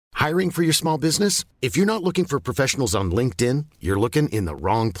Hiring for your small business? If you're not looking for professionals on LinkedIn, you're looking in the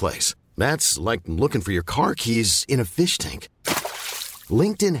wrong place. That's like looking for your car keys in a fish tank.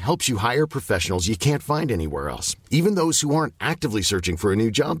 LinkedIn helps you hire professionals you can't find anywhere else, even those who aren't actively searching for a new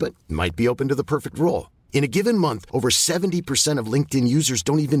job but might be open to the perfect role. In a given month, over 70% of LinkedIn users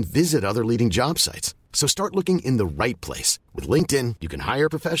don't even visit other leading job sites. So start looking in the right place. With LinkedIn, you can hire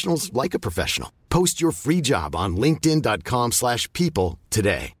professionals like a professional. Post your free job on linkedin.com/people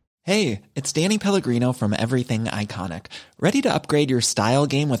today. Hey, it's Danny Pellegrino from Everything Iconic. Ready to upgrade your style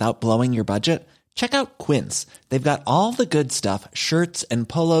game without blowing your budget? Check out Quince. They've got all the good stuff, shirts and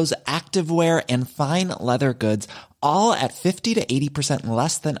polos, activewear, and fine leather goods, all at 50 to 80%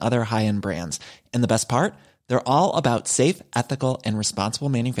 less than other high-end brands. And the best part? They're all about safe, ethical, and responsible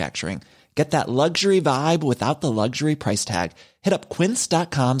manufacturing. Get that luxury vibe without the luxury price tag. Hit up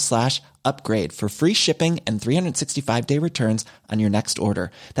quince.com/upgrade for free shipping and 365-day returns on your next order.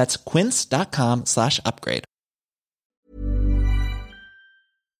 That's quince.com/upgrade.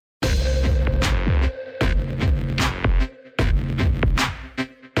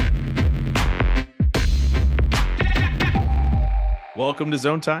 Welcome to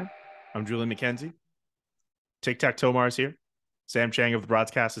Zone Time. I'm Julian McKenzie. Tic Tac Tomar is here. Sam Chang of the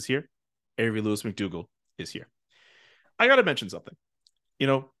Broadcast is here. Avery Lewis McDougall is here. I got to mention something. You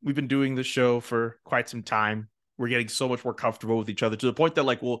know, we've been doing this show for quite some time. We're getting so much more comfortable with each other to the point that,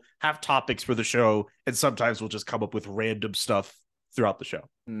 like, we'll have topics for the show, and sometimes we'll just come up with random stuff throughout the show.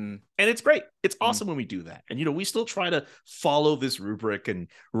 And it's great. It's awesome when we do that. And, you know, we still try to follow this rubric and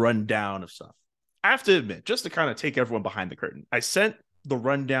rundown of stuff. I have to admit, just to kind of take everyone behind the curtain, I sent the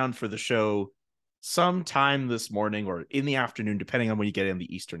rundown for the show sometime this morning or in the afternoon, depending on when you get in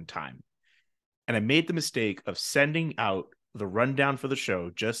the Eastern time. And I made the mistake of sending out the rundown for the show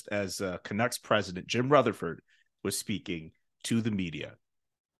just as Canucks president Jim Rutherford was speaking to the media.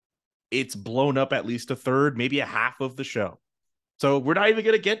 It's blown up at least a third, maybe a half of the show. So we're not even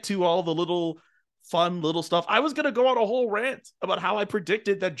going to get to all the little fun little stuff. I was going to go on a whole rant about how I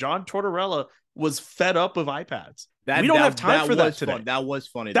predicted that John Tortorella was fed up of iPads. We don't have time for that today. That was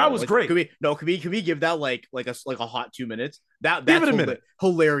funny. That was great. Can we give that like a hot 2 minutes? That's give it a minute.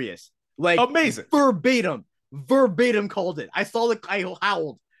 Hilarious. Like amazing. Verbatim called it. I saw I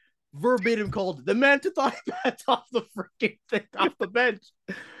howled. Verbatim called it. The man took the iPads off the freaking thing off the bench.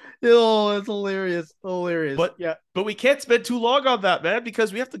 Oh, it's hilarious. But we can't spend too long on that, man,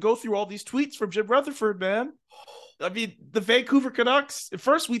 because we have to go through all these tweets from Jim Rutherford, man. I mean, the Vancouver Canucks, at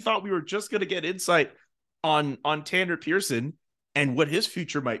first we thought we were just going to get insight on Tanner Pearson and what his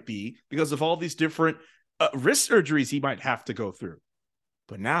future might be because of all these different wrist surgeries he might have to go through.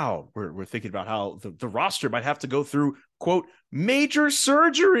 But now we're thinking about how the roster might have to go through, quote, major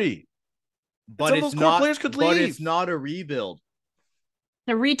surgery. But it's not, players could leave. But it's not a rebuild.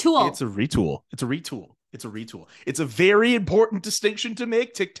 A retool. It's a retool. It's a very important distinction to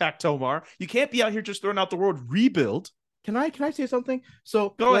make, Tic Tac Tomar. You can't be out here just throwing out the word rebuild. Can I say something? So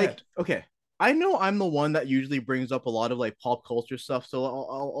go ahead. Okay. I know I'm the one that usually brings up a lot of like pop culture stuff, so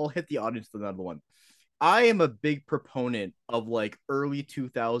I'll hit the audience with another one. I am a big proponent of like early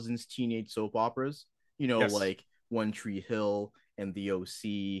 2000s teenage soap operas, you know, yes. Like One Tree Hill and The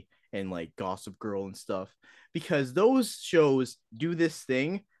OC and like Gossip Girl and stuff, because those shows do this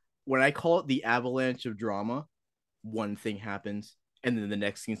thing when I call it the avalanche of drama. One thing happens and then the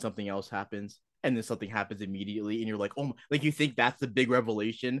next scene something else happens and then something happens immediately and you're like, oh my, like you think that's the big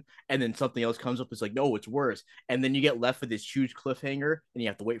revelation and then something else comes up. It's like, no, it's worse. And then you get left with this huge cliffhanger and you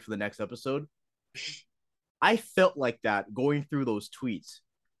have to wait for the next episode. I felt like that going through those tweets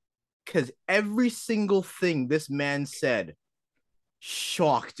because every single thing this man said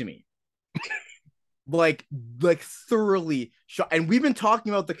shocked me. like thoroughly shocked. And we've been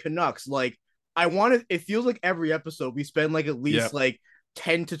talking about the Canucks. Like it feels like every episode we spend like at least like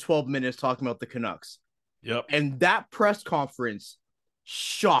 10 to 12 minutes talking about the Canucks. Yep. And that press conference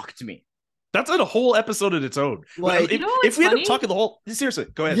shocked me. That's a whole episode in its own. Like, if we end up talking the whole, seriously,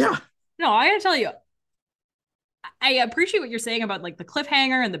 go ahead. Yeah. No, I gotta tell you, I appreciate what you're saying about like the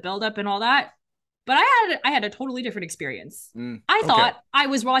cliffhanger and the buildup and all that, but I had a totally different experience. I thought I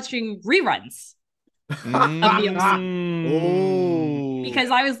was watching reruns of the OC because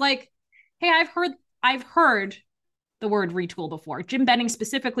I was like, hey, I've heard the word retool before. Jim Benning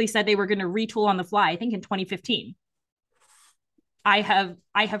specifically said they were going to retool on the fly, I think in 2015. I have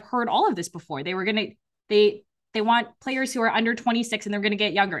heard all of this before. They were going to they want players who are under 26 and they're going to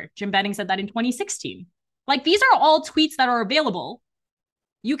get younger. Jim Benning said that in 2016. Like, these are all tweets that are available.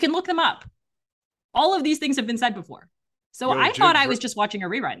 You can look them up. All of these things have been said before. So I thought I was just watching a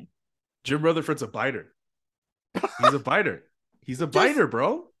rerun. Jim Rutherford's a biter. He's a biter. He's a biter,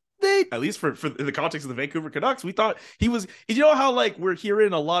 bro. At least for in the context of the Vancouver Canucks, we thought he was. You know how like we're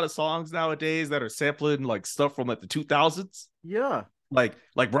hearing a lot of songs nowadays that are sampling like stuff from like the 2000s. Yeah, like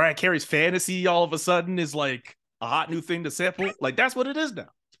Mariah Carey's Fantasy all of a sudden is like a hot new thing to sample. Like that's what it is now.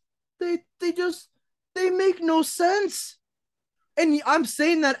 They make no sense. And I am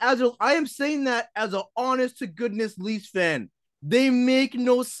saying that as an honest to goodness Leafs fan. They make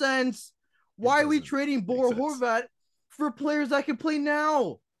no sense. Why are we trading Bo Horvat for players that can play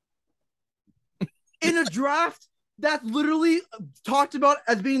now? In a draft that's literally talked about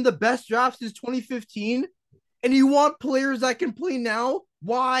as being the best draft since 2015, and you want players that can play now?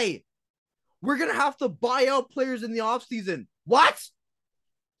 Why? We're gonna have to buy out players in the offseason. What?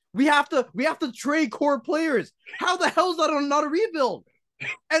 We have to trade core players. How the hell is that not a rebuild?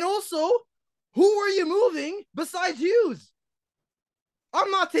 And also, who are you moving besides Hughes?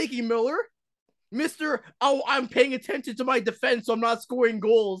 I'm not taking Miller. I'm paying attention to my defense, so I'm not scoring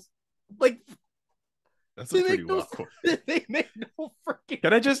goals. Like, that's pretty wild. They make no freaking.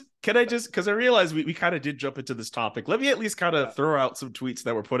 Can I just because I realized we kind of did jump into this topic. Let me at least kind of throw out some tweets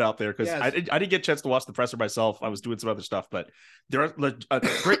that were put out there because I didn't get a chance to watch the presser myself. I was doing some other stuff, but there are a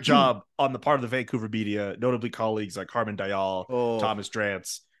great job on the part of the Vancouver media, notably colleagues like Carmen Dial, Thomas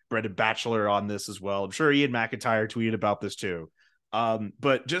Drance, Brendan Batchelor on this as well. I'm sure Ian McIntyre tweeted about this too.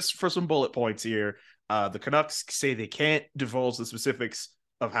 But just for some bullet points here, the Canucks say they can't divulge the specifics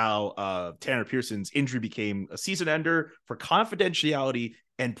of how Tanner Pearson's injury became a season ender for confidentiality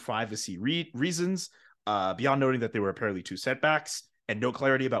and privacy reasons, beyond noting that they were apparently 2 setbacks and no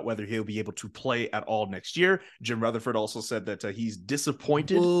clarity about whether he'll be able to play at all next year. Jim Rutherford also said that he's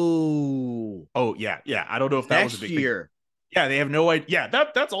disappointed. Ooh. Oh, yeah. I don't know if that was a big year. Thing. Yeah, they have no idea. Yeah,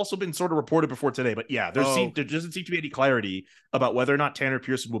 that's also been sort of reported before today. But yeah, there doesn't seem to be any clarity about whether or not Tanner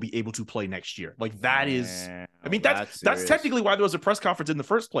Pearson will be able to play next year. Like that is, I mean, that's technically why there was a press conference in the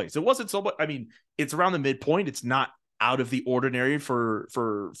first place. It wasn't so much. I mean, it's around the midpoint. It's not out of the ordinary for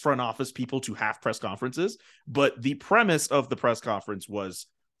front office people to have press conferences. But the premise of the press conference was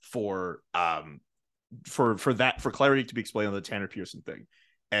for clarity to be explained on the Tanner Pearson thing.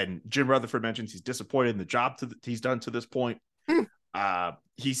 And Jim Rutherford mentions he's disappointed in the job he's done to this point.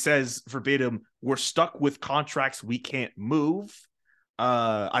 He says verbatim, "We're stuck with contracts we can't move."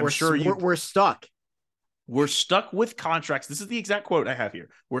 We're stuck. We're stuck with contracts. This is the exact quote I have here.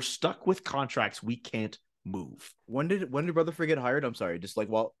 "We're stuck with contracts we can't move." When did Rutherford get hired? I'm sorry. Just like,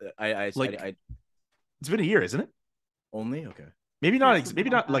 well, it's been a year, isn't it? Only okay. Maybe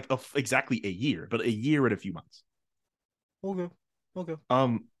not like exactly a year, but a year and a few months. Okay.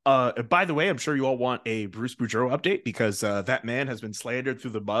 By the way, I'm sure you all want a Bruce Boudreau update because that man has been slandered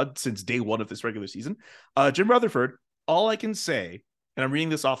through the mud since day one of this regular season. Jim Rutherford, all I can say, and I'm reading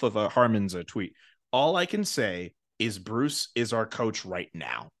this off of Harmon's tweet, all I can say is Bruce is our coach right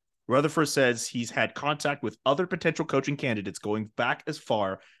now. Rutherford says he's had contact with other potential coaching candidates going back as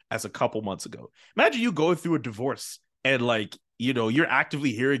far as a couple months ago. Imagine you going through a divorce and like, you know, you're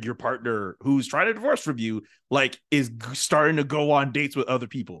actively hearing your partner who's trying to divorce from you, like, is starting to go on dates with other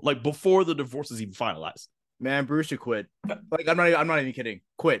people, like before the divorce is even finalized. Man, Bruce should quit. Like, I'm not even kidding.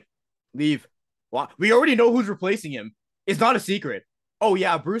 Quit. Leave. We already know who's replacing him. It's not a secret. Oh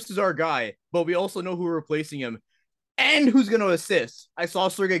yeah, Bruce is our guy, but we also know who we're replacing him and who's going to assist. I saw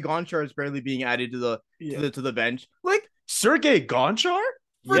Sergei Gonchar is barely being added to the bench. Like, Sergei Gonchar?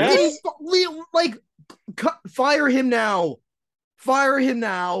 Yes. Like, fire him now. Fire him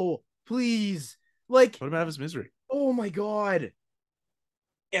now, please. Like, put him out of his misery. Oh my god.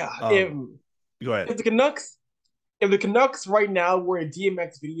 Yeah. Go ahead. If the Canucks right now were a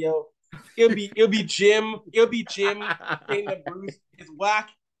DMX video, it'll be Jim saying that Bruce is whack,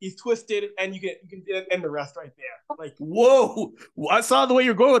 he's twisted, and you can end the rest right there. Like, whoa! I saw the way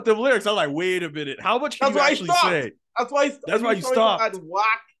you're going with the lyrics. I was like, wait a minute, how much can you actually say? That's why you stopped.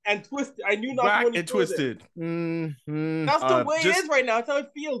 Whack and twisted. I knew not whack when you and twisted. Mm-hmm. That's the way it is right now. That's how it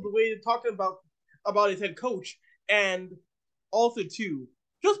feels. The way you're talking about his head coach, and also too,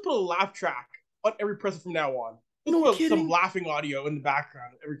 just put a laugh track on every presser from now on. Just put some laughing audio in the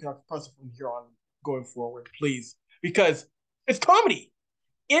background every presser from here on going forward, please, because it's comedy.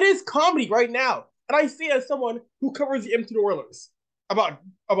 It is comedy right now, and I say as someone who covers the Edmonton Oilers about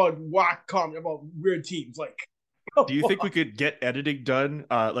whack comedy about weird teams. Like, do you think we could get editing done?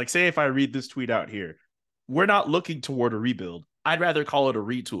 Like, say if I read this tweet out here, we're not looking toward a rebuild. I'd rather call it a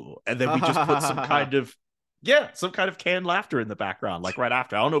retool, and then we just put some kind of canned laughter in the background, like right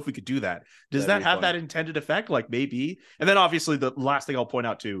after. I don't know if we could do that. Does that have that intended effect? Like maybe. And then obviously the last thing I'll point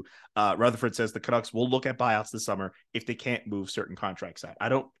out too, Rutherford says the Canucks will look at buyouts this summer if they can't move certain contracts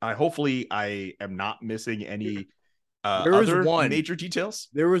out. Hopefully I am not missing any There was other one major details.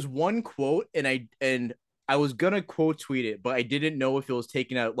 There was one quote, and I was gonna quote tweet it, but I didn't know if it was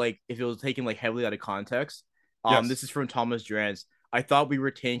taken out, like if it was taken like heavily out of context. Yes. This is from Thomas Durant. I thought we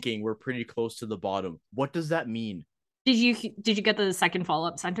were tanking. We're pretty close to the bottom. What does that mean? Did you get the second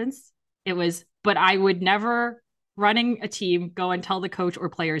follow-up sentence? It was, but I would never, running a team, go and tell the coach or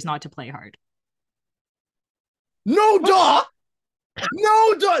players not to play hard. No, duh!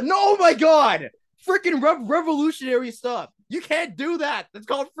 No, duh! No, oh my God! Freaking revolutionary stuff. You can't do that. That's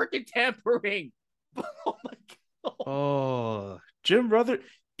called freaking tampering. Oh my God. Oh, Jim Ruther.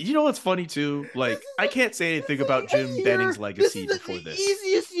 You know what's funny too? Like, I can't say anything about Jim Benning's legacy before this.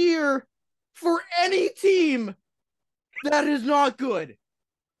 Easiest year for any team that is not good.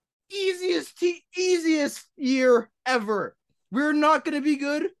 Easiest year ever. We're not going to be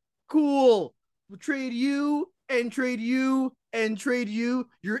good. Cool. We'll trade you and trade you and trade you.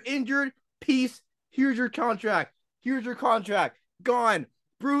 You're injured. Peace. Here's your contract. Here's your contract. Gone.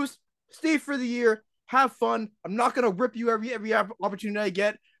 Bruce, stay for the year. Have fun. I'm not going to rip you every opportunity I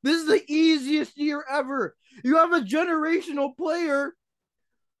get. This is the easiest year ever. You have a generational player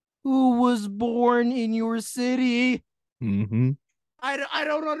who was born in your city. Mm-hmm. I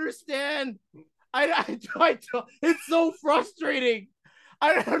don't understand. I don't. It's so frustrating.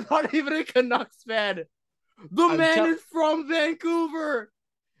 I'm not even a Canucks fan. The man is from Vancouver,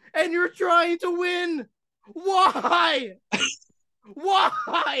 and you're trying to win. Why?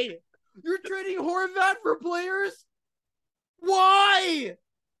 Why? You're trading Horvat for players? Why?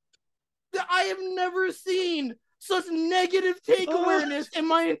 I have never seen such negative take awareness in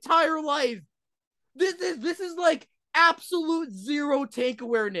my entire life. This is like absolute zero take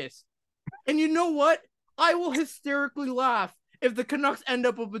awareness. And you know what? I will hysterically laugh if the Canucks end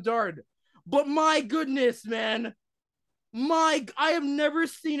up with Bedard. But my goodness, man. I have never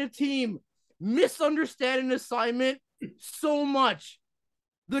seen a team misunderstand an assignment so much.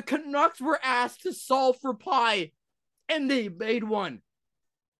 The Canucks were asked to solve for pie, and they made one.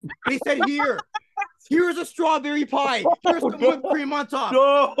 They said, here's a strawberry pie. Here's some whipped cream on top.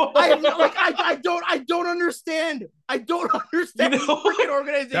 No. I don't understand. I don't understand this freaking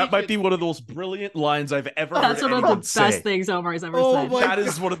organization. That might be one of those brilliant lines I've ever heard. That's one of the best things Omar's ever said. That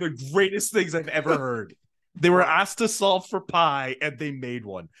is one of the greatest things I've ever heard. They were asked to solve for pie, and they made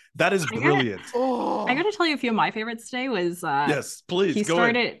one. That is brilliant. I got to tell you a few of my favorites today was... yes, please, he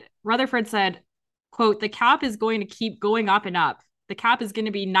started... Rutherford said, quote, the cap is going to keep going up and up. The cap is going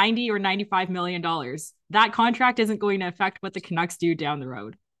to be $90 or $95 million. That contract isn't going to affect what the Canucks do down the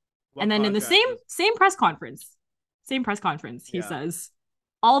road. And then in the same press conference, he says,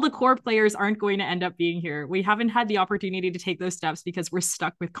 all the core players aren't going to end up being here. We haven't had the opportunity to take those steps because we're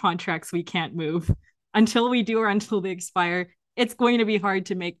stuck with contracts we can't move. Until we do or until they expire, it's going to be hard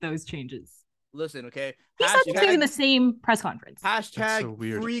to make those changes. Listen, okay? He said the thing in the same press conference. Hashtag so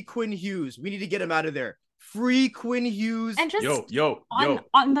free Quinn Hughes. We need to get him out of there. Free Quinn Hughes. And just yo.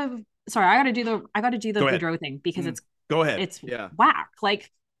 On the sorry, I gotta do the Boudreau thing because it's go ahead. It's whack.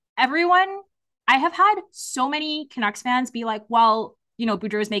 Like everyone, I have had so many Canucks fans be like, well, you know,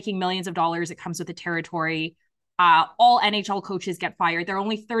 Boudreau's making millions of dollars. It comes with the territory. All NHL coaches get fired. There are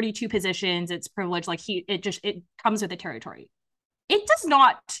only 32 positions. It's privilege. Like it comes with the territory. It does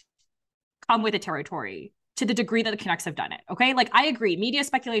not come with the territory to the degree that the Canucks have done it. Okay. Like I agree. Media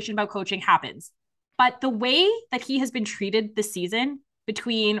speculation about coaching happens, but the way that he has been treated this season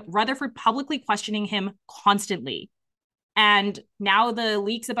between Rutherford publicly questioning him constantly, and now the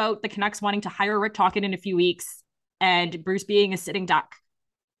leaks about the Canucks wanting to hire Rick Tocchet in a few weeks and Bruce being a sitting duck.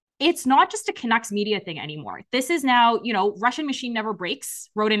 It's not just a Canucks media thing anymore. This is now, you know, Russian Machine Never Breaks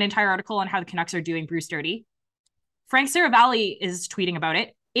wrote an entire article on how the Canucks are doing Bruce dirty. Frank Saravalli is tweeting about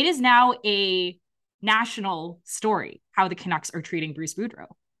it. It is now a national story, how the Canucks are treating Bruce Boudreau.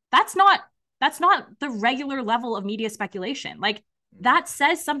 That's not the regular level of media speculation. Like that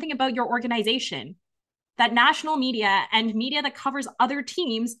says something about your organization, that national media and media that covers other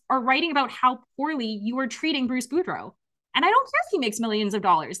teams are writing about how poorly you are treating Bruce Boudreau. And I don't care if he makes millions of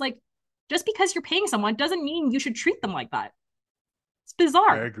dollars. Like, just because you're paying someone doesn't mean you should treat them like that. It's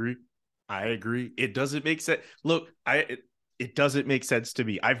bizarre. I agree. It doesn't make sense. Look, it doesn't make sense to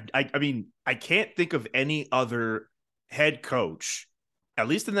me. I mean, I can't think of any other head coach, at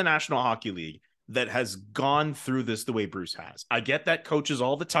least in the National Hockey League, that has gone through this the way Bruce has. I get that coaches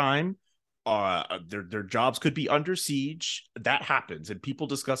all the time, their jobs could be under siege. That happens, and people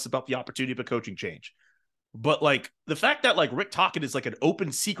discuss about the opportunity of a coaching change. But like the fact that like Rick Tocchet is like an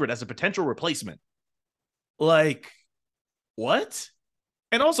open secret as a potential replacement, like what?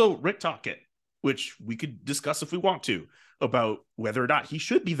 And also Rick Tocchet, which we could discuss if we want to, about whether or not he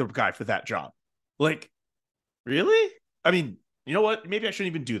should be the guy for that job. Like Really? I mean, you know what? Maybe I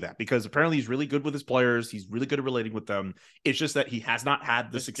shouldn't even do that because apparently he's really good with his players. He's really good at relating with them. It's just that he has not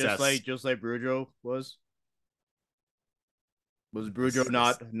had the success. Just like Boudreau was. Was Boudreau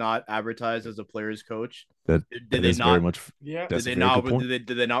not advertised as a player's coach? Did they not? Very much, yeah. Did they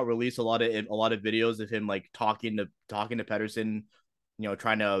not release a lot of videos of him like talking to Pettersson,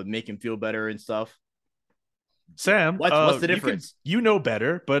 trying to make him feel better and stuff? Sam, what's the difference? You know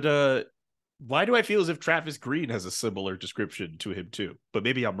better, but why do I feel as if Travis Green has a similar description to him too? But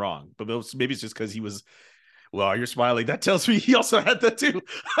maybe I'm wrong. But maybe it's just because he was. Well, you're smiling. That tells me he also had that too.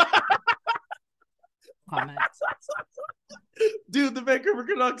 Dude, the Vancouver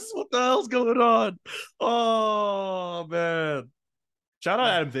Canucks, what the hell's going on? Oh, man. Shout out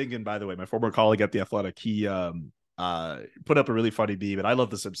Adam Vingan, by the way, my former colleague at The Athletic. He put up a really funny meme, and I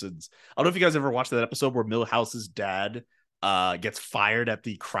love The Simpsons. I don't know if you guys ever watched that episode where Milhouse's dad gets fired at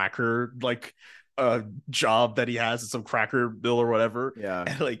the cracker, job that he has at some cracker mill or whatever. Yeah.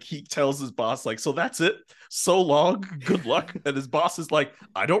 And he tells his boss, so that's it. So long. Good luck. And his boss is like,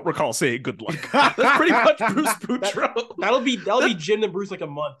 I don't recall saying good luck. That's pretty much Bruce Boudreau. That'll be Jim and Bruce a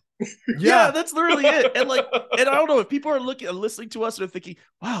month. Yeah, that's literally it. And and I don't know if people are listening to us and are thinking,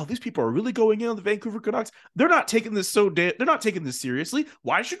 wow, these people are really going in on the Vancouver Canucks. They're not taking this they're not taking this seriously.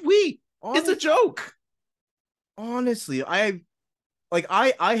 Why should we? It's a joke. Honestly, I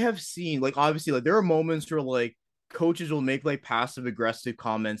have seen obviously there are moments where coaches will make passive aggressive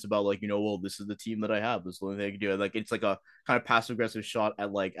comments about well, this is the team that I have, this is the only thing I can do. It's a kind of passive aggressive shot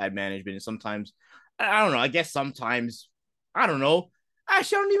at management. And sometimes I don't know. I guess sometimes I don't know.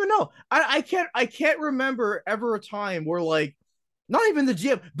 Actually, I don't even know. I can't remember ever a time where not even the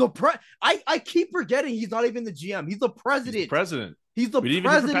GM. I keep forgetting he's not even the GM. He's the president. He's the president. He's the we didn't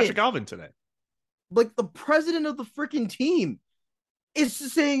president. Even hear from Patrick Alvin today. The president of the freaking team is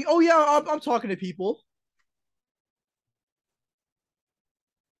saying, "Oh yeah, I'm talking to people."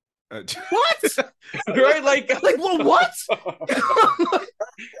 What? Right? Well, what?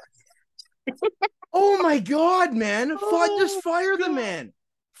 Oh my god, man! Just fire the man.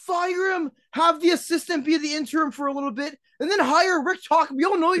 Fire him. Have the assistant be the interim for a little bit, and then hire Rick Talk. We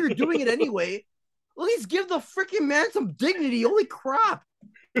all know you're doing it anyway. At least give the freaking man some dignity. Holy crap!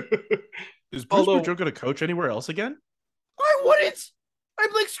 Is Bruce Boudreau going to coach anywhere else again? I wouldn't. I'm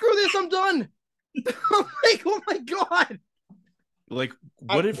screw this. I'm done. Oh my god.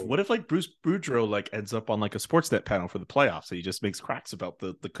 What if Bruce Boudreau ends up on a Sportsnet panel for the playoffs and he just makes cracks about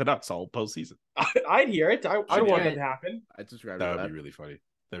the Canucks all postseason? I'd hear it. I want that to happen. I'd subscribe to that. That would be really funny.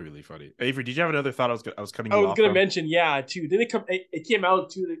 That'd be really funny. Avery, did you have another thought? I was cutting you off. I was going to mention, too. Then it came out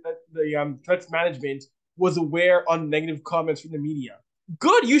too the Canucks management was aware on negative comments from the media.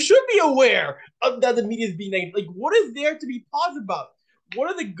 Good, you should be aware of that the media is being negative. What is there to be positive about? What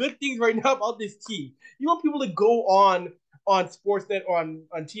are the good things right now about this team? You want people to go on Sportsnet, on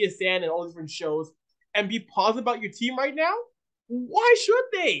TSN, and all different shows, and be positive about your team right now? Why should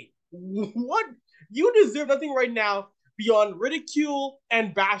they? What? You deserve nothing right now beyond ridicule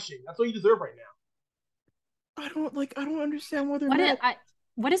and bashing. That's what you deserve right now. I don't understand why they're not.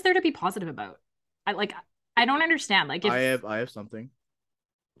 What is there to be positive about? I don't understand. I have something.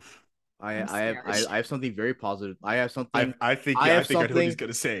 I have something very positive. I have something. I think I know what he's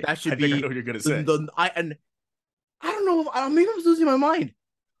gonna say. That should I know what you're gonna say. I don't know. Maybe I'm losing my mind.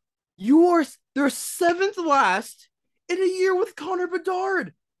 They're seventh last in a year with Connor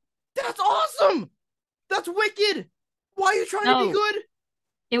Bedard. That's awesome. That's wicked. Why are you trying to be good?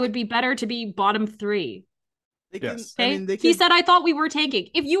 It would be better to be bottom 3. Yes. Okay? He said, I thought we were tanking.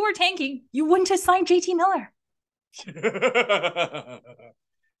 If you were tanking, you wouldn't have signed JT Miller.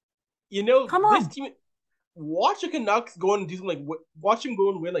 Come on. This team, watch the Canucks go and do something watch him go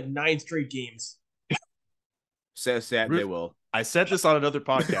and win 9 straight games. They will. I said this on another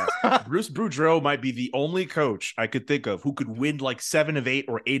podcast. Bruce Boudreau might be the only coach I could think of who could win 7 of 8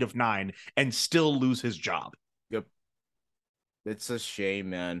 or 8 of 9 and still lose his job. Yep. It's a shame,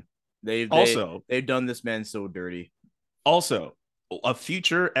 man. They've done this man so dirty. Also, a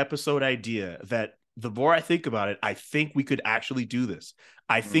future episode idea that the more I think about it, I think we could actually do this.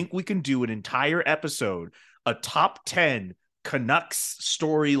 I think we can do an entire episode, a top 10 Canucks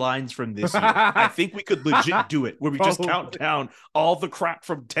storylines from this year. I think we could legit do it where we just count down all the crap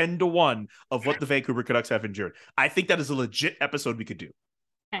from 10 to 1 of what the Vancouver Canucks have endured. I think that is a legit episode we could do.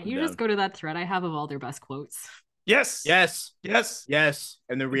 Yeah, you just go to that thread I have of all their best quotes. Yes. And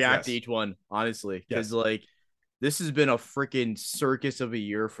then react to each one, honestly. Because this has been a freaking circus of a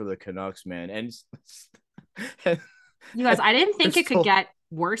year for the Canucks, man. And you guys, I didn't think it could get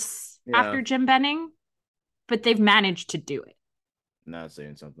worse after Jim Benning, but they've managed to do it. Not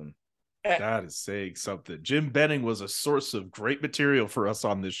saying something. That is saying something. Jim Benning was a source of great material for us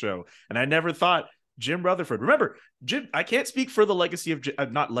on this show. And I never thought Jim Rutherford. Remember, Jim, I can't speak for the legacy of,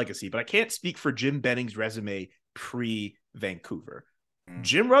 not legacy, but I can't speak for Jim Benning's resume pre-Vancouver.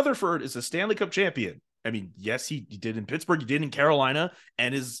 Jim Rutherford is a Stanley Cup champion. I mean, yes, he did in Pittsburgh, he did in Carolina,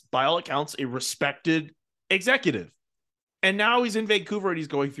 and is, by all accounts, a respected executive. And now he's in Vancouver and he's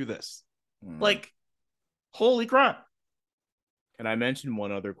going through this. Like, holy crap. Can I mention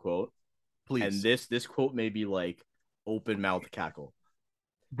one other quote? Please. And this quote may be like open mouth cackle.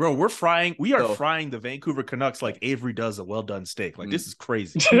 Bro, we are frying the Vancouver Canucks like Avery does a well done steak. Like, this is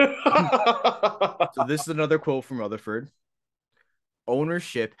crazy. So this is another quote from Rutherford.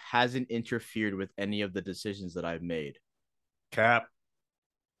 Ownership hasn't interfered with any of the decisions that I've made. Cap.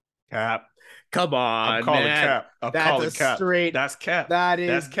 Come on, I'm calling man. cap. That's calling cap. Straight. That's cap.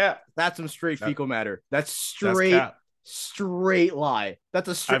 That's cap. That's some straight fecal matter. That's straight lie. That's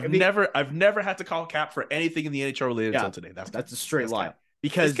a straight. I've never had to call cap for anything in the NHL related until today. That's a straight lie. Cap.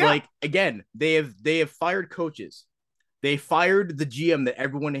 Because like again, they have fired coaches. They fired the GM that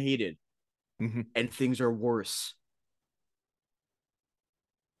everyone hated, and things are worse.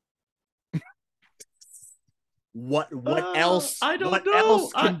 What else? I don't what know.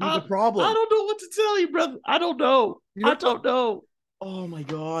 Else can be the problem? I don't know what to tell you, brother. I don't know. I don't know. Oh my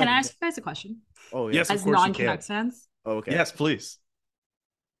god! Can I ask you guys a question? Oh yeah. Yes, as non-Canucks fans. Oh, okay. Yes, please.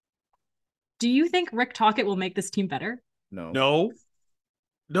 Do you think Rick Tocchet will make this team better? No,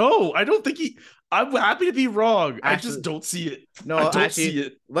 I don't think he. I'm happy to be wrong. Actually, I just don't see it. No, I don't see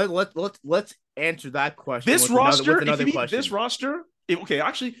it. Let's answer that question. This roster, another question. This roster,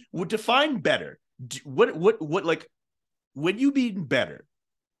 actually, would define better. What like when you mean better?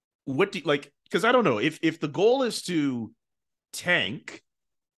 What do you, like? Because I don't know if the goal is to tank,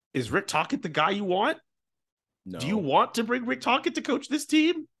 is Rick Tocchet the guy you want? No. Do you want to bring Rick Tocchet to coach this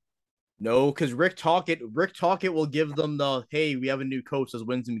team? No, because Rick Tocchet will give them the hey, we have a new coach, let's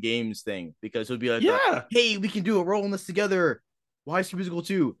win some games thing. Because he'll be like, hey, we can do it, rolling this together. Why is musical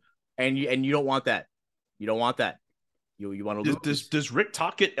too? And you don't want that. You don't want that. You want to lose. Does Rick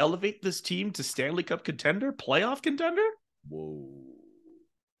Tocchet elevate this team to Stanley Cup contender, playoff contender? Whoa.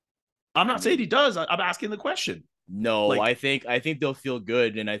 I'm not saying he does. I'm asking the question. No, I think they'll feel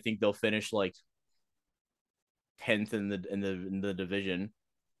good, and I think they'll finish like 10th in the division.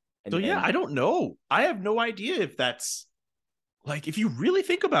 And I don't know. I have no idea if that's like, if you really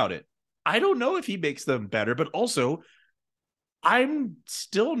think about it, I don't know if he makes them better, but also I'm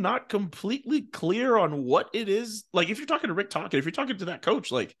still not completely clear on what it is. Like, if you're talking to Rick Tocchet, if you're talking to that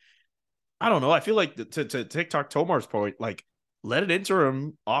coach, like, I don't know. I feel like to TikTok Tomar's point, like, let an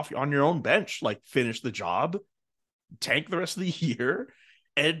interim off on your own bench, like, finish the job, tank the rest of the year,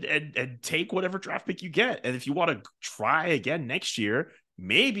 and take whatever draft pick you get. And if you want to try again next year,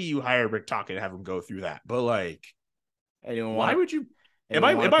 maybe you hire Rick Tocchet and have him go through that. But like, why would you? Am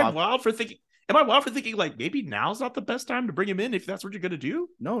I wild for thinking? Am I wild for thinking like maybe now's not the best time to bring him in if that's what you're gonna do?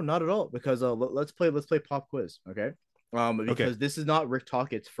 No, not at all. Because let's play pop quiz, okay? Because this is not Rick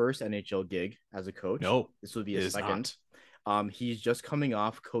Tocchet's first NHL gig as a coach. No, this would be his second. He's just coming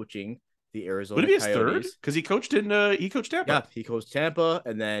off coaching the Arizona Would it be his Coyotes. third? Because he coached Tampa. Yeah, he coached Tampa,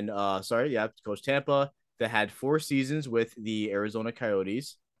 and then coached Tampa. That had 4 seasons with the Arizona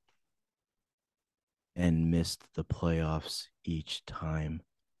Coyotes and missed the playoffs each time.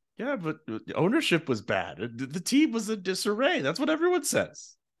 Yeah, but ownership was bad. The team was in disarray. That's what everyone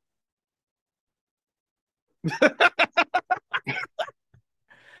says. Doesn't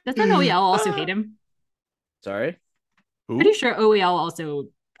OEL also hate him? Sorry? Who? Pretty sure OEL also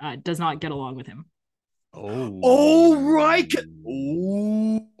does not get along with him. Oh, right.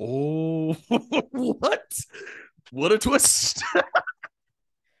 Oh, what a twist.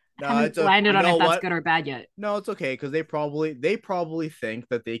 I haven't landed on if that's good or bad yet. No, it's okay, because they probably think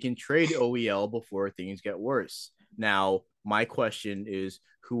that they can trade OEL before things get worse. Now, my question is,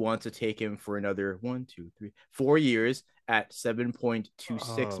 who wants to take him for another 4 years at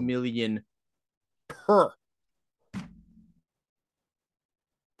 $7.26 million per?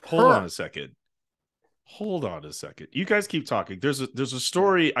 Hold on a second. You guys keep talking. There's a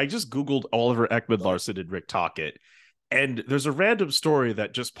story. I just Googled Oliver Ekman-Larsson and Rick Tocchet, and there's a random story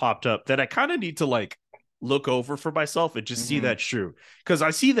that just popped up that I kind of need to like look over for myself and just see that's true. Because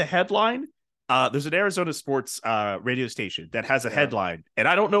I see the headline. There's an Arizona sports radio station that has a headline, and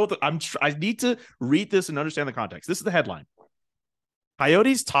I don't know what I need to read this and understand the context. This is the headline.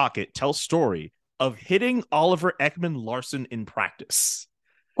 Coyotes Tocchet tells story of hitting Oliver Ekman-Larsson in practice.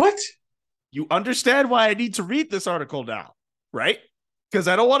 What? You understand why I need to read this article now, right? Because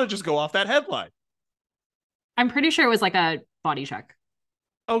I don't want to just go off that headline. I'm pretty sure it was like a body check.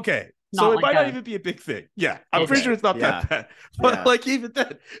 Okay. So it might not even be a big thing. Yeah, I'm pretty sure it's not that bad. But like even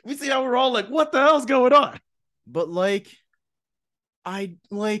then, we see how we're all like, what the hell's going on? But like,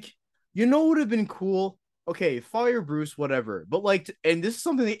 you know what would have been cool? Okay, fire Bruce, whatever. But like, and this is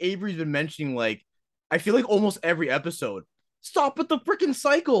something that Avery's been mentioning, like, I feel like almost every episode. Stop with the freaking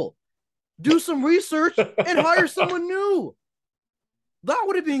cycle. Do some research and hire someone new. That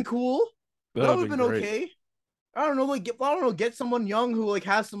would have been cool. That would have been okay. I don't know, get someone young who like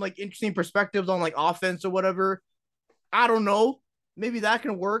has some like interesting perspectives on like offense or whatever. I don't know. Maybe that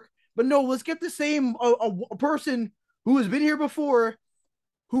can work. But no, let's get the same a person who has been here before,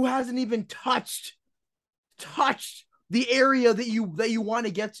 who hasn't even touched the area that you want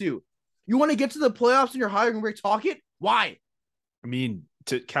to get to. You want to get to the playoffs and you're hiring Rick Tocchet? Why? I mean,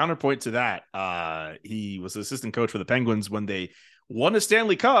 to counterpoint to that, he was assistant coach for the Penguins when they won a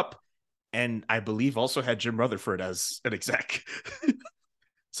Stanley Cup, and I believe also had Jim Rutherford as an exec.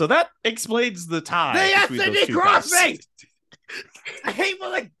 So that explains the tie. They have Sidney Crosby. I hate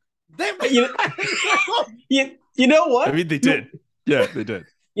like you know what? I mean, they did. Yeah, they did.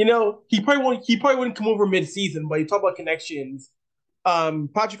 You know, he probably wouldn't come over mid-season, but you talk about connections.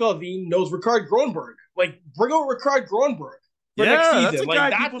 Patrick Allvin knows Ricard Gronberg. Like, bring over Ricard Gronberg for next season. That's a guy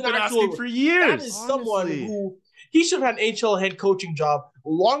people have been asking for years. That is someone who he should have had an NHL head coaching job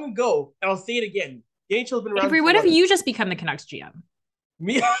long ago. And I'll say it again. The NHL has been around. Avery, what if you just become the Canucks GM?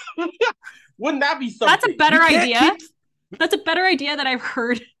 Me? Wouldn't that be something? That's a better idea. That's a better idea that I've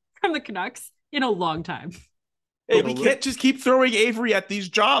heard from the Canucks in a long time. Hey, we can't just keep throwing Avery at these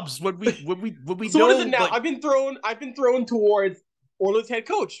jobs when we so know. What is it now? Like, I've been thrown towards Orla's head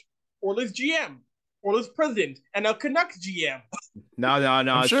coach, Orla's GM, Orla's president, and now Canucks GM. No.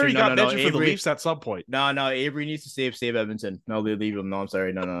 I'm sure he got mentioned for the Leafs at some point. No. Avery needs to save Edmonton. No, they leave him. No, I'm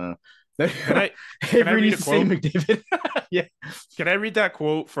sorry. No. Can I read a quote? McDavid. Yeah. Can I read that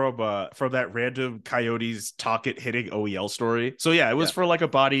quote from that random Coyotes Tocchet hitting OEL story? So yeah, it was for like a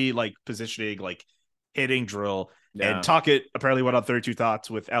body like positioning like hitting drill. Yeah. And Tocchet apparently went on 32 Thoughts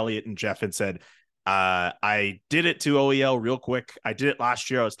with Elliot and Jeff and said, I did it to OEL real quick. I did it last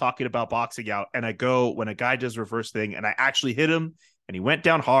year. I was talking about boxing out, and I go when a guy does reverse thing and I actually hit him and he went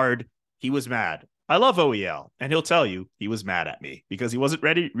down hard. He was mad. I love OEL, and he'll tell you he was mad at me because he wasn't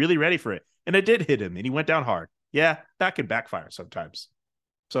really ready for it. And I did hit him and he went down hard. Yeah, that can backfire sometimes.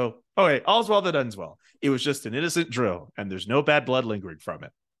 So, okay, all's well that ends well. It was just an innocent drill and there's no bad blood lingering from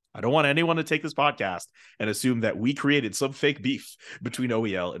it. I don't want anyone to take this podcast and assume that we created some fake beef between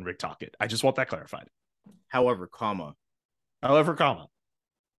OEL and Rick Tocchet. I just want that clarified. However, I'm going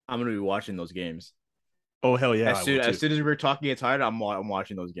to be watching those games. Oh, hell yeah. As soon as Rick Tocchet gets hired, I'm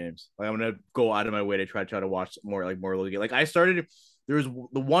watching those games. Like, I'm going to go out of my way to try to watch more of those games. Like, I started, there was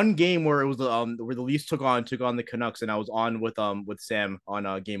the one game where it was where the Leafs took on the Canucks, and I was on with Sam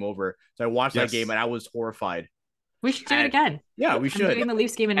on Game Over. So I watched that game and I was horrified. We should do it again. Yeah, we should. I'm doing the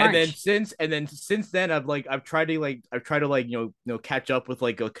Leafs game in March. And then since then, I've tried to catch up with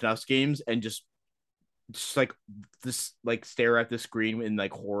like Canucks games and just like this like stare at the screen in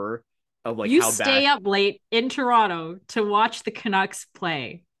like horror of like you how stay bad. Up late in Toronto to watch the Canucks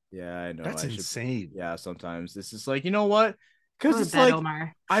play. Yeah, I know. That's insane. Yeah, sometimes this is like, you know what? Because it's like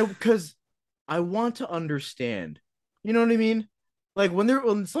Omar. I want to understand. You know what I mean? Like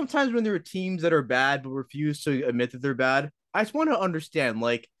sometimes when there are teams that are bad but refuse to admit that they're bad, I just want to understand.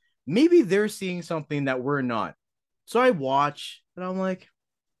 Like maybe they're seeing something that we're not. So I watch and I'm like,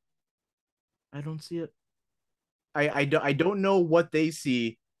 I don't see it. I don't know what they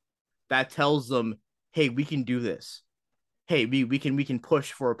see that tells them, hey, we can do this. Hey, we can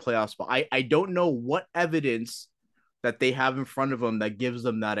push for a playoff spot. I don't know what evidence that they have in front of them that gives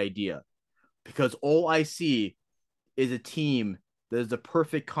them that idea, because all I see is a team that is the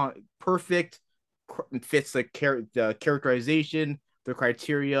perfect fits the characterization, the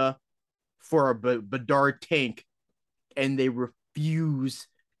criteria for a Bedard tank, and they refuse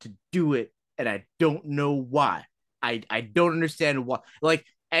to do it, and I don't know why. I don't understand why. Like,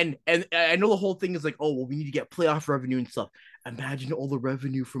 and I know the whole thing is like, oh well, we need to get playoff revenue and stuff. Imagine all the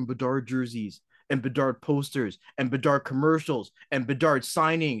revenue from Bedard jerseys and Bedard posters and Bedard commercials and Bedard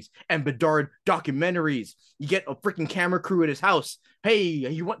signings and Bedard documentaries. You get a freaking camera crew at his house. Hey,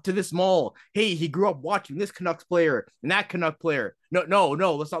 he went to this mall. Hey, he grew up watching this Canucks player and that Canuck player. No.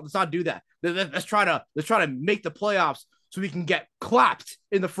 Let's not do that. Let's try to make the playoffs so we can get clapped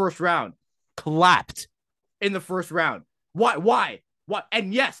in the first round. Clapped in the first round. Why? What?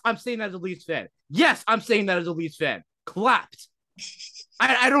 And yes, I'm saying that as a Leafs fan. Clapped.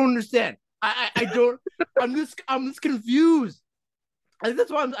 I don't understand. I don't. I'm just confused. And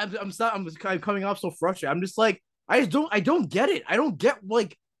that's why I'm coming off so frustrated. I'm just like, I don't get it. I don't get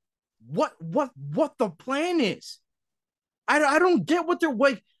like what the plan is. I don't get what they're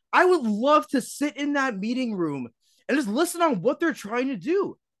like. I would love to sit in that meeting room and just listen on what they're trying to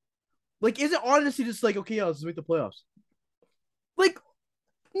do. Like, is it honestly just like, okay, let's make the playoffs? Like,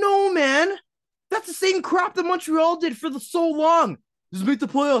 no, man. That's the same crap that Montreal did for so long. Just make the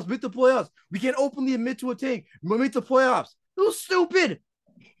playoffs, make the playoffs. We can't openly admit to a tank. We'll make the playoffs. It was stupid.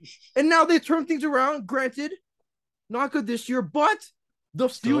 And now they turn things around. Granted, not good this year, but the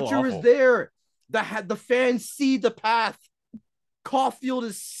future is there. The fans see the path. Caulfield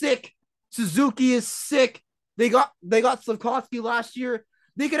is sick. Suzuki is sick. They got Slavkovsky last year.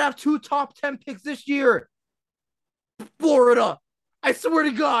 They could have 2 top 10 picks this year. Florida. I swear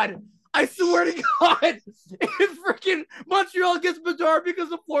to God. If freaking Montreal gets Bedard because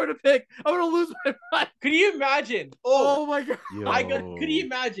of Florida pick, I'm gonna lose my mind. Could you imagine? Oh my God. Could you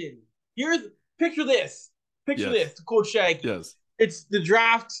imagine? Picture this. Picture this, Coach Shank. Yes. It's the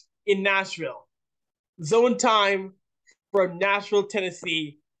draft in Nashville. Zone time from Nashville,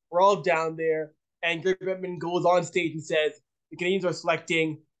 Tennessee. We're all down there. And Greg Bettman goes on stage and says, the Canadiens are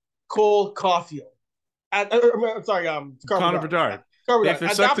selecting Cole Caulfield. I'm sorry, Connor Bedard. If they're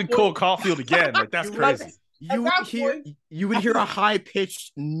selecting Cole Caulfield again, like that's crazy. You would hear a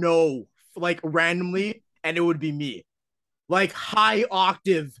high-pitched no, like randomly, and it would be me. Like high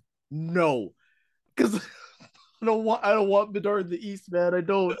octave no. Because I don't want Bedard in the East, man. I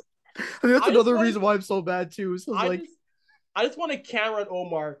don't. I mean, that's another reason why I'm so bad too. So I just want to Cameron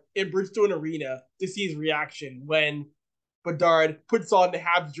Omar in Bridgestone Arena to see his reaction when Bedard puts on the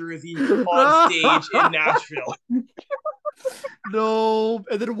Habs jersey on stage in Nashville. No,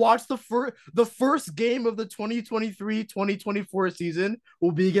 and then watch the first game of the 2023-2024 season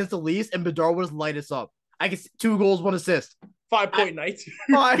will be against the Leafs, and Bedard will just light us up. I guess 2 goals, 1 assist. 5-point night.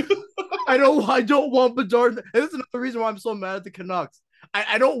 I don't want Bedard. And this is another reason why I'm so mad at the Canucks.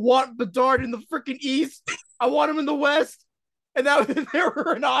 I don't want Bedard in the freaking East. I want him in the West. And now they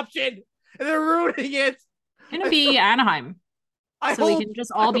were an option, and they're ruining it. It's gonna be Anaheim. We can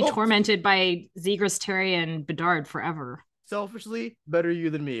just all be tormented by Zegras, Terry, and Bedard forever. Selfishly, better you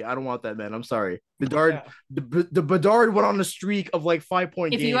than me. I don't want that, man. I'm sorry. Bedard, the Bedard went on a streak of like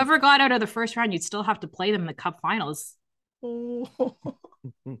 5-point games. If you ever got out of the first round, you'd still have to play them in the Cup Finals. Now,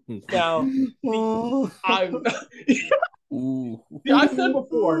 I've said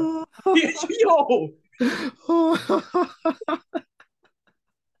before,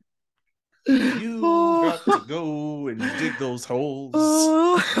 you got to go and dig those holes.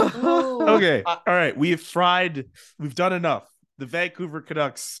 Okay. All right. We've done enough. The Vancouver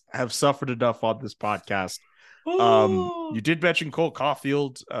Canucks have suffered enough on this podcast. You did mention Cole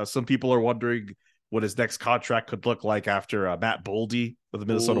Caulfield. Some people are wondering what his next contract could look like after Matt Boldy of the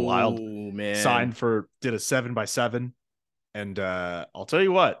Minnesota Wild signed did a 7x7. And I'll tell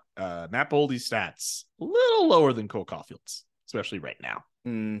you what, Matt Boldy's stats a little lower than Cole Caulfield's, especially right now.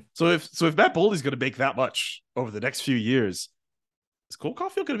 So if Matt Boldy's going to make that much over the next few years, is Cole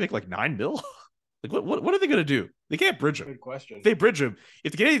Caulfield going to make like $9 million? Like what are they going to do? They can't bridge him. Good question. If they bridge him,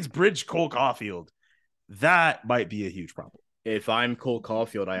 if the Canadiens bridge Cole Caulfield, that might be a huge problem. If I'm Cole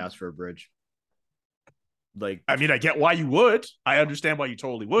Caulfield, I ask for a bridge. Like, I mean, I get why you would. I understand why you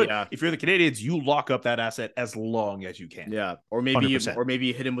totally would. Yeah. If you're the Canadiens, you lock up that asset as long as you can. Yeah. Or maybe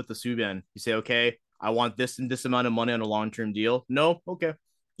you hit him with the Subban. You say, okay, I want this and this amount of money on a long-term deal. No, okay.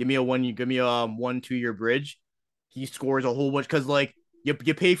 Give me a 1-2 year bridge. He scores a whole bunch because like you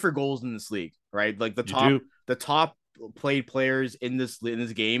pay for goals in this league, right? Like the top played players in this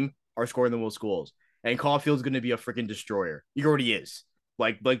game are scoring the most goals. And Caulfield's going to be a freaking destroyer. He already is.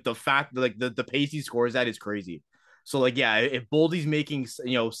 Like the fact that like the pace he scores at is crazy. So like yeah, if Boldy's making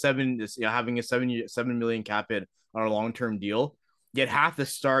having a 7 million cap hit on a long-term deal, you'd have to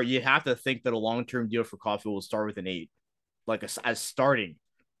think that a long-term deal for Caulfield will start with an 8, like as starting.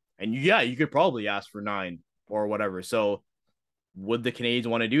 And yeah, you could probably ask for 9 or whatever. So would the Canadiens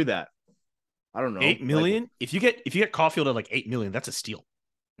want to do that? I don't know. 8 million? Like, if you get Caulfield at like 8 million, that's a steal.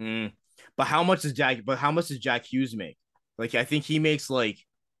 But how much does Jack Hughes make? Like I think he makes like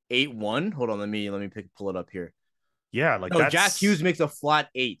 8-1. Hold on, let me pull it up here. Yeah, like Jack Hughes makes a flat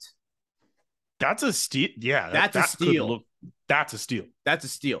 8. That's a steal. Yeah, that's a steal. That's a steal. That's a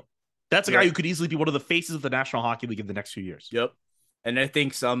steal. That's a guy who could easily be one of the faces of the National Hockey League in the next few years. Yep. And I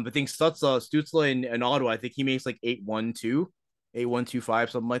think Stützle in Ottawa, I think he makes like 8-1-2, 8-1-2-5,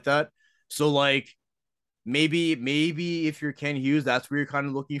 something like that. So like maybe if you're Ken Hughes, that's where you're kind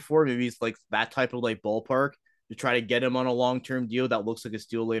of looking for. Maybe it's like that type of like ballpark to try to get him on a long-term deal that looks like a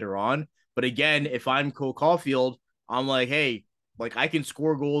steal later on. But again, if I'm Cole Caulfield, I'm like, hey, like I can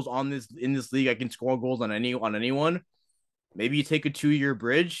score goals in this league. I can score goals on anyone. maybe you take a 2-year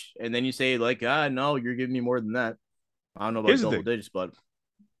bridge and then you say like, no, you're giving me more than that. I don't know about double digits, but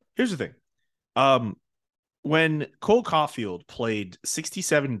here's the thing. When Cole Caulfield played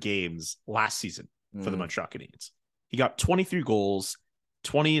 67 games last season for the Montreal Canadiens, he got 23 goals,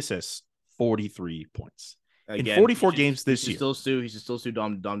 20 assists, 43 points. Again, in 44 games this year. He should still sue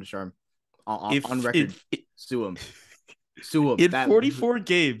Dom Ducharme on record. Sue him. Sue him. In 44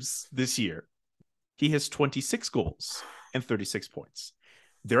 games this year, he has 26 goals and 36 points.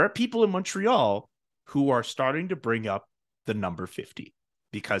 There are people in Montreal who are starting to bring up the number 50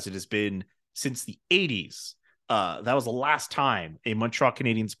 because it has been since the 80s. That was the last time a Montreal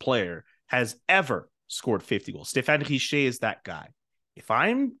Canadiens player has ever scored 50 goals. Stéphane Richer is that guy. If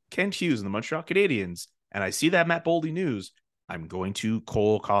I'm Kent Hughes and the Montreal Canadiens and I see that Matt Boldy news, I'm going to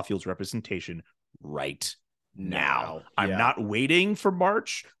Cole Caulfield's representation right now. I'm not waiting for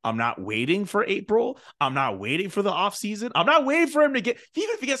March. I'm not waiting for April. I'm not waiting for the offseason. I'm not waiting for him to get, even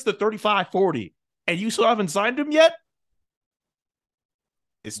if he gets to 35, 40, and you still haven't signed him yet,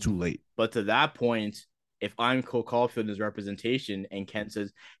 it's too late. But to that point, if I'm Cole Caulfield in his representation and Kent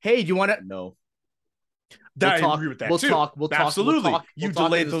says, hey, do you want to? No. I agree with that too. We'll absolutely. You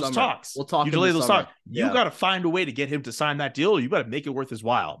delayed those talks. We'll talk. You delayed those talks. You got to find a way to get him to sign that deal. You got to make it worth his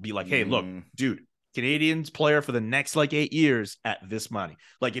while. Be like, hey, look, dude, Canadiens player for the next like 8 years at this money.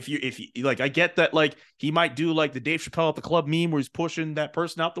 Like if you like, I get that. Like he might do like the Dave Chappelle at the club meme where he's pushing that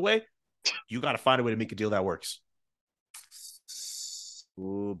person out the way. You got to find a way to make a deal that works.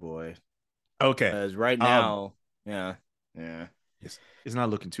 Oh boy. Okay. Because right now, yeah. It's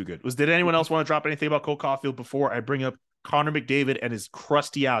not looking too good. Did anyone else want to drop anything about Cole Caulfield before I bring up Connor McDavid and his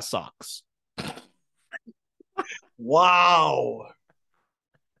crusty ass socks? Wow.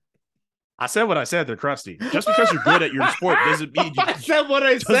 I said what I said. They're crusty. Just because you're good at your sport doesn't mean you. I said what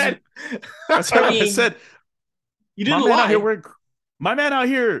I said. I said what I said. You didn't lie. My man out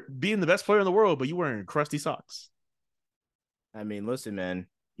here being the best player in the world, but you wearing crusty socks. I mean, listen, man.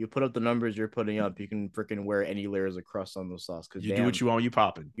 You put up the numbers you're putting up, you can freaking wear any layers of crust on those socks. You do what you want, you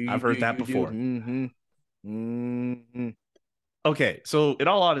popping. I've heard that before. Okay, so in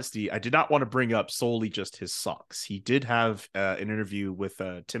all honesty, I did not want to bring up solely just his socks. He did have an interview with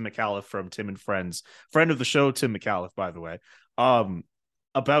Tim McAuliffe from Tim and Friends, friend of the show, Tim McAuliffe, by the way,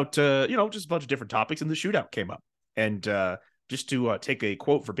 about just a bunch of different topics, and the shootout came up. And just to take a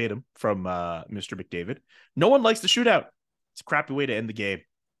quote verbatim from Mr. McDavid, no one likes the shootout. It's a crappy way to end the game.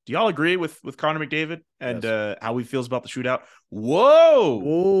 Do y'all agree with Connor McDavid and how he feels about the shootout? Whoa!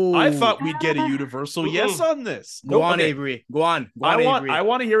 Ooh. I thought we'd get a universal yes on this. Go on, Avery. Go on. I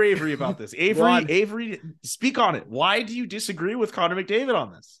want to hear Avery about this. Avery, speak on it. Why do you disagree with Connor McDavid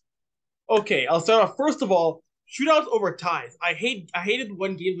on this? Okay, I'll start off. First of all, shootouts over ties. I hated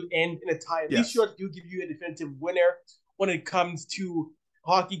when games would end in a tie. These shootouts do give you a definitive winner when it comes to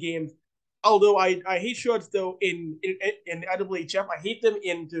hockey games. Although I hate shootouts though in IWHF, I hate them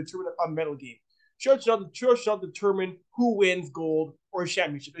in to determine a medal game. Shootouts shall determine who wins gold or a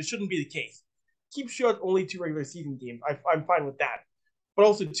championship. It shouldn't be the case. Keep shootouts only to regular season games. I'm fine with that. But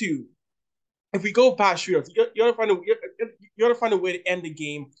also too, if we go past shootouts, you gotta find a way to end the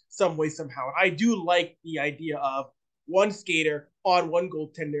game some way somehow. And I do like the idea of one skater on one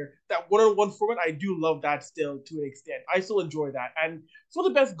goaltender. That one-on-one format, I do love that still to an extent. I still enjoy that. And some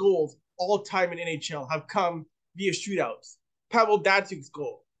of the best goals all time in NHL have come via shootouts. Pavel Datsyuk's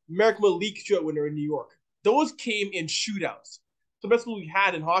goal, Marek Malik shootout winner in New York. Those came in shootouts. The best goals we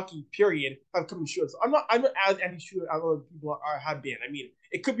had in hockey, period, have come in shootouts. I'm not as anti-shootout as other people have been. I mean,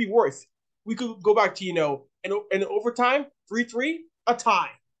 it could be worse. We could go back to, in overtime, 3-3, a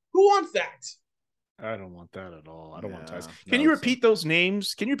tie. Who wants that? I don't want that at all. I don't want ties. Can you repeat those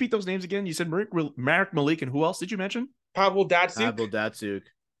names? Can you repeat those names again? You said Marek Malik, and who else did you mention? Pavel Datsyuk. Pavel Datsyuk.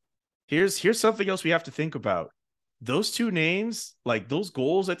 Here's something else we have to think about. Those two names, like those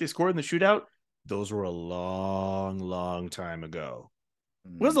goals that they scored in the shootout, those were a long, long time ago.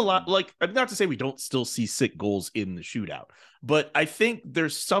 It was a lot, like, not to say we don't still see sick goals in the shootout, but I think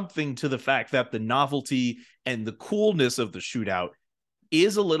there's something to the fact that the novelty and the coolness of the shootout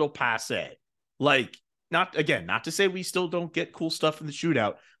is a little passe. Like, not to say we still don't get cool stuff in the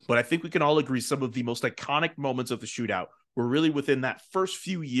shootout, but I think we can all agree some of the most iconic moments of the shootout were really within that first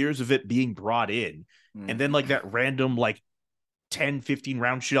few years of it being brought in. And then like that random like 10, 15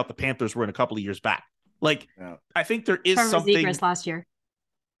 round shootout the Panthers were in a couple of years back. Like, I think there is something. Zegras last year.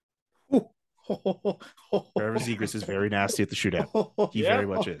 Trevor Zegras is very nasty at the shootout. He very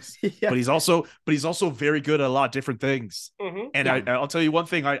much is. Yeah. But he's also very good at a lot of different things. Mm-hmm. And I'll tell you one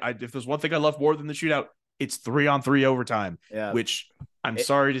thing. If there's one thing I love more than the shootout, it's 3-on-3 overtime. Yeah. Which I'm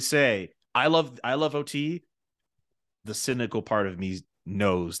sorry to say, I love OT. the cynical part of me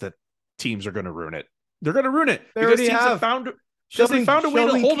knows that teams are going to ruin it. They're going to ruin it because teams have found a way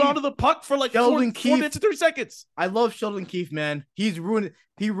to hold on to the puck for like 4 minutes and 30 seconds. I love Sheldon Keefe, man. He ruined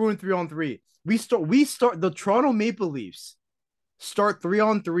 3-on-3. We start the Toronto Maple Leafs start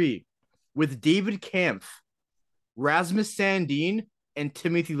 3-on-3 with David Kampf, Rasmus Sandin, and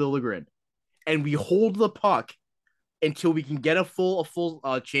Timothy Liljegren, and we hold the puck until we can get a full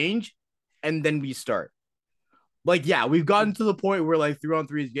change, and then we start. Like, yeah, we've gotten to the point where like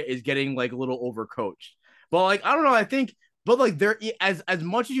 3-on-3 is getting like a little overcoached. But like, I don't know. I think, but like there, as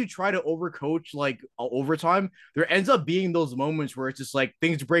much as you try to overcoach like overtime, there ends up being those moments where it's just like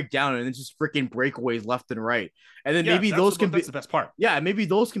things break down and it's just freaking breakaways left and right. And then maybe those can be that's the best part. Yeah, maybe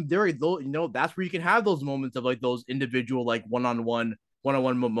those can there. That's where you can have those moments of like those individual like one-on-one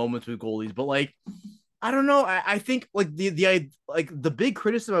moments with goalies. But like, I don't know. I think like the big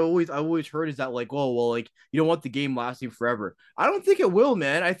criticism I always heard is that like, oh well, like you don't want the game lasting forever. I don't think it will,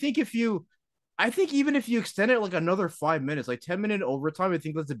 man. I think even if you extend it like another 5 minutes, like 10-minute overtime, I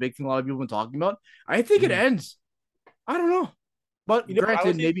think that's a big thing a lot of people have been talking about. I think it ends. I don't know, but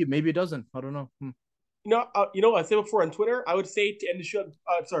granted, maybe it doesn't. I don't know. I said before on Twitter, I would say to end the show,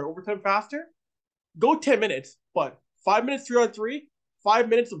 overtime faster. Go 10 minutes, but 5 minutes 3-on-3, 5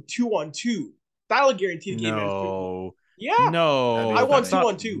 minutes of 2-on-2. That'll guarantee the game. No. Yeah. No. I want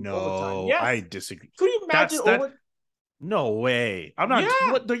 2-on-2 no, all the time. Yes. I disagree. Could you imagine No way. I'm not.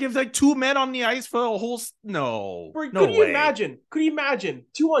 Yeah. What, they give like 2 men on the ice for a whole. No. Could you imagine?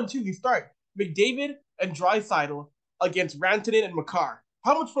 2-on-2? You start McDavid and Draisaitl against Rantanen and Makar.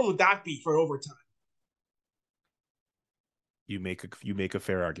 How much fun would that be for overtime? You make a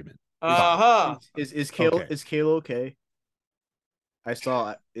fair argument. Is Kale okay? I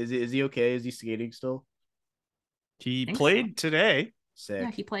saw. Is he okay? Is he skating still? He played today. Sick.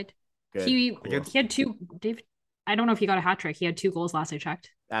 Yeah, he played. Good. He had 2. Dave, I don't know if he got a hat trick. He had 2 goals last I checked.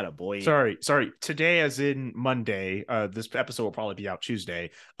 Attaboy. Sorry. Today, as in Monday. This episode will probably be out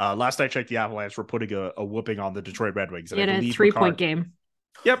Tuesday. Last I checked, the Avalanche were putting a whooping on the Detroit Red Wings. He had a 3-point game.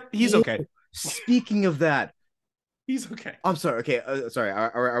 Yep, he's okay. Speaking of that, he's okay. I'm sorry. Okay, sorry.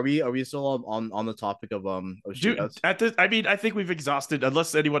 Are we still on the topic of shootouts? I think we've exhausted.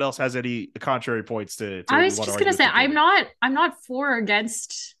 Unless anyone else has any contrary points to I was just gonna say, I'm not for or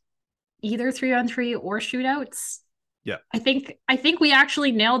against either 3-on-3 or shootouts. Yeah, I think we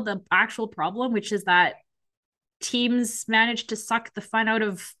actually nailed the actual problem, which is that teams managed to suck the fun out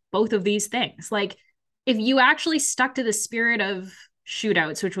of both of these things. Like, if you actually stuck to the spirit of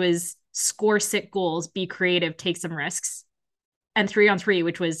shootouts, which was score 6 goals, be creative, take some risks, and 3-on-3,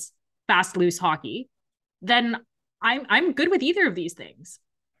 which was fast, loose hockey, then I'm good with either of these things.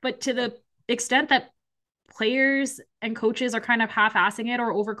 But to the extent that players and coaches are kind of half-assing it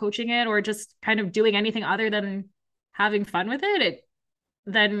or overcoaching it or just kind of doing anything other than having fun with it,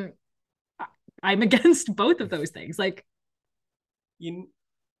 then I'm against both of those things. Like, you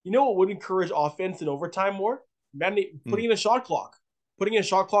know what would encourage offense in overtime more? Putting in a shot clock. Putting in a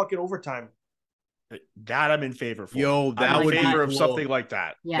shot clock in overtime. That I'm in favor for. I'm in favor of something like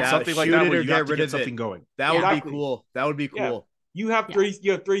that. Yeah. Something like that where you have to get something going. That would be cool. That would be cool. Yeah. You have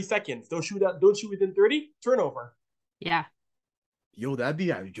 30 seconds. Don't shoot within 30. Turnover. Yeah. That'd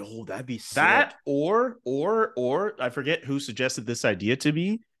be sick. That or I forget who suggested this idea to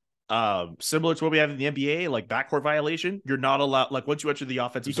me. Similar to what we have in the NBA, like backcourt violation, you're not allowed. Like once you enter the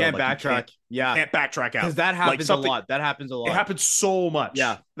offensive zone, you can't backtrack. You can't backtrack out because that happens a lot. That happens a lot. It happens so much.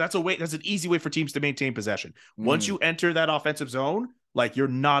 Yeah, that's an easy way for teams to maintain possession. Once you enter that offensive zone, like you're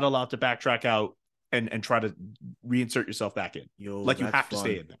not allowed to backtrack out and try to reinsert yourself back in. Like you have to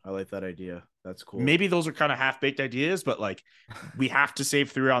stay in there. I like that idea. That's cool. Maybe those are kind of half-baked ideas, but like we have to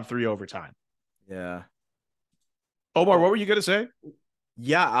save 3-on-3 overtime. Yeah. Omar, what were you gonna say?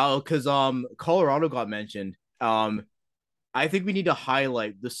 Yeah, because Colorado got mentioned. I think we need to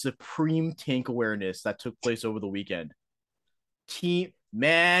highlight the supreme tank awareness that took place over the weekend. Seattle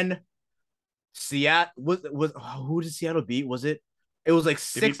was who did Seattle beat? Was it? It was like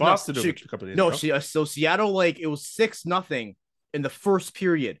 6 Boston a couple days ago. So Seattle, like, it was 6-0 in the first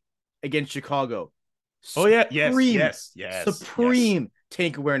period against Chicago. Yes. Supreme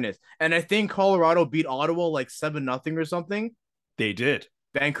tank awareness. And I think Colorado beat Ottawa like 7-0 or something. They did.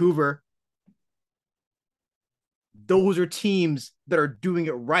 Vancouver. Those are teams that are doing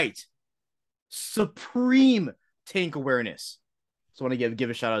it right. Supreme tank awareness. So I want to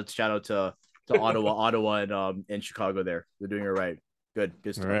give a shout out to Ottawa and Chicago there. They're doing it right. Good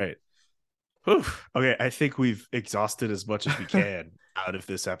stuff. All right. Whew. Okay, I think we've exhausted as much as we can out of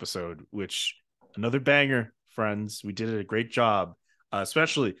this episode, which another banger, friends. We did a great job,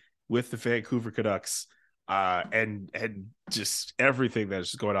 especially with the Vancouver Canucks. and just everything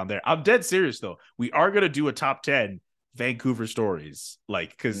that's going on there. I'm dead serious though. We are gonna do a top 10 Vancouver stories,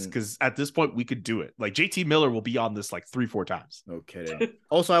 like because at this point we could do it. Like JT Miller will be on this like 3-4 times. No kidding.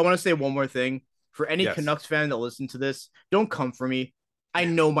 Also, I want to say one more thing for any Canucks fan that listen to this. Don't come for me. I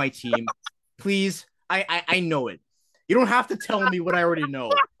know my team. Please, I know it. You don't have to tell me what I already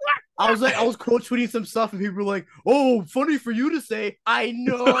know. I was quote tweeting some stuff and people were like, "Oh, funny for you to say." I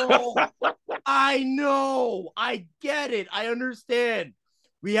know. I get it. I understand.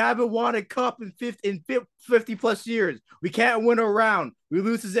 We haven't won a cup in 50 plus years. We can't win a round. We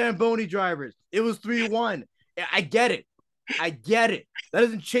lose to Zamboni drivers. It was 3-1. I get it. That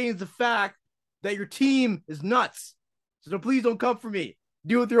doesn't change the fact that your team is nuts. So please don't come for me.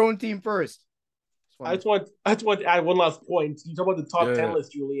 Deal with your own team first. I just want to add one last point. You talk about the top 10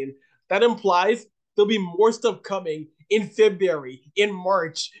 list, Julian. That implies there'll be more stuff coming in February, in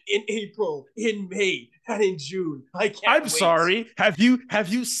March, in April, in May, and in June. I'm sorry. Have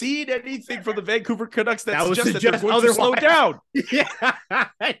you seen anything from the Vancouver Canucks that suggests that they're going to slow down?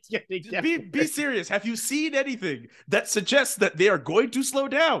 Be serious. Have you seen anything that suggests that they are going to slow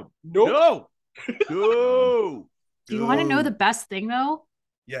down? No. Do you want to know the best thing though?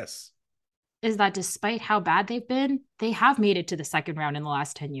 Yes. Is that despite how bad they've been, they have made it to the second round in the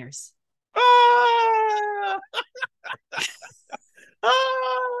last 10 years.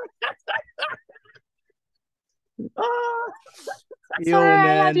 Yo, man.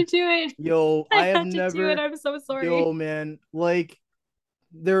 I had to do it. Yo, I have had to never do it. I'm so sorry. Yo, man, like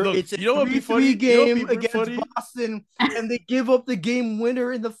it's a 3-3 game against Boston, and they give up the game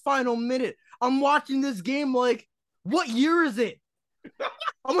winner in the final minute. I'm watching this game like, what year is it?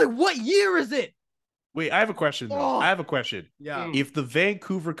 I'm like, what year is it? Wait, I have a question though. I have a question. Yeah. If the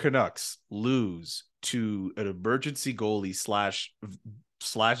Vancouver Canucks lose to an emergency goalie slash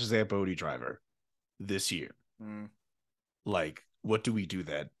Zamboni driver this year, like, what do we do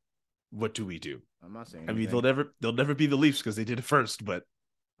then? What do we do? I'm not saying. I mean, they'll never be the Leafs because they did it first. But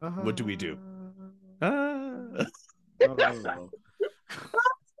what do we do?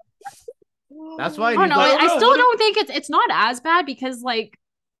 That's why I don't know. I still don't think it's not as bad because like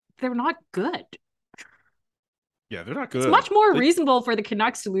they're not good. Yeah, they're not good. It's much more reasonable for the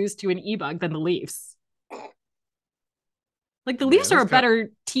Canucks to lose to an E-Bug than the Leafs. Like the Leafs are a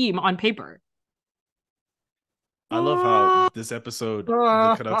better team on paper. I love how this episode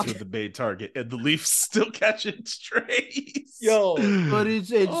the Canucks were the main target and the Leafs still catching strays. Yo, but it's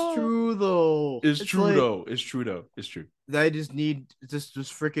true though. It's true though. I just need just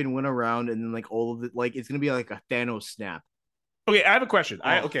freaking win around and then like all of it, like it's gonna be like a Thanos snap. Okay, I have a question.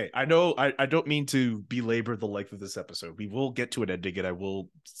 I know I don't mean to belabor the length of this episode. We will get to an ending and I will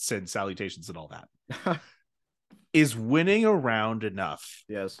send salutations and all that. Is winning a round enough?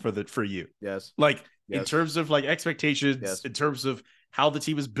 Yes. For you? Yes. Like in terms of like expectations, in terms of how the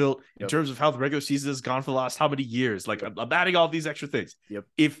team is built, in terms of how the regular season has gone for the last how many years. Like I'm adding all these extra things. Yep.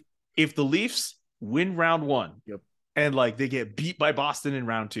 If the Leafs win round 1, and like they get beat by Boston in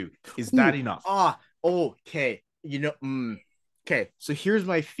round 2, is that enough? Okay. Okay. So here's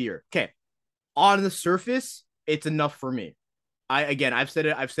my fear. Okay. On the surface, it's enough for me. I've said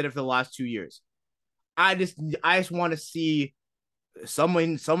it for the last 2 years. I just want to see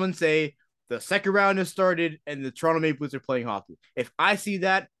someone say the second round has started and the Toronto Maple Leafs are playing hockey. If I see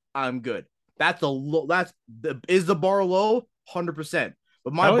that, I'm good. Is the bar low? 100%.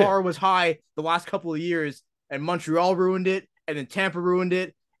 But my bar was high the last couple of years, and Montreal ruined it, and then Tampa ruined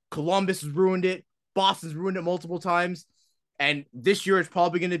it, Columbus has ruined it, Boston's ruined it multiple times, and this year it's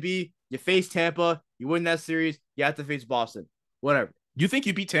probably going to be you face Tampa, you win that series, you have to face Boston. Whatever. You think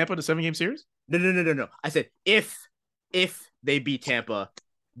you beat Tampa in a 7-game series? No. I said if they beat Tampa,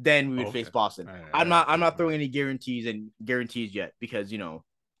 then we would face Boston. I'm not throwing any guarantees yet because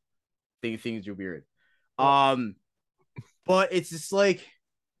things are weird. But it's just like,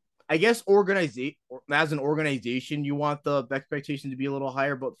 I guess as an organization, you want the expectation to be a little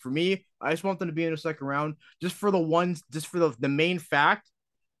higher. But for me, I just want them to be in the second round, just for the main fact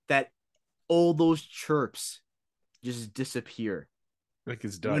that all those chirps just disappear. Like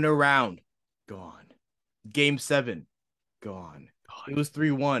it's done. Win a round, gone. Game 7, gone. It was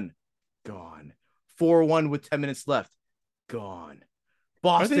 3-1, gone. 4-1 with 10 minutes left, gone.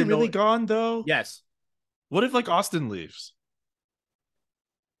 Boston, are they really gone though? Yes. What if like Austin leaves?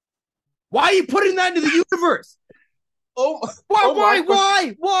 Why are you putting that into the universe?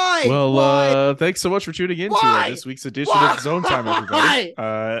 Why? Well, thanks so much for tuning in to this week's edition of Zone Time, everybody.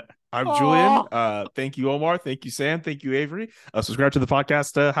 I'm Julian. Thank you, Omar. Thank you, Sam. Thank you, Avery. Subscribe to the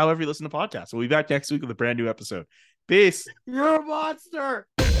podcast however you listen to podcasts. We'll be back next week with a brand new episode. Peace. You're a monster.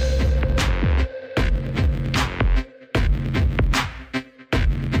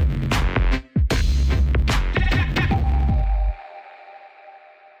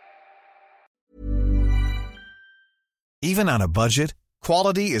 Even on a budget,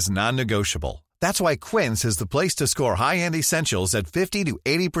 quality is non-negotiable. That's why Quince is the place to score high-end essentials at 50 to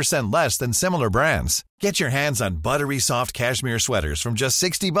 80% less than similar brands. Get your hands on buttery soft cashmere sweaters from just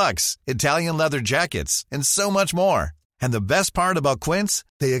 $60, Italian leather jackets, and so much more. And the best part about Quince,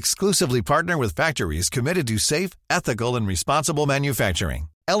 they exclusively partner with factories committed to safe, ethical, and responsible manufacturing.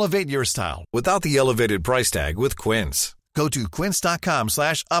 Elevate your style without the elevated price tag with Quince. Go to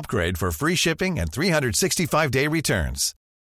quince.com/upgrade for free shipping and 365-day returns.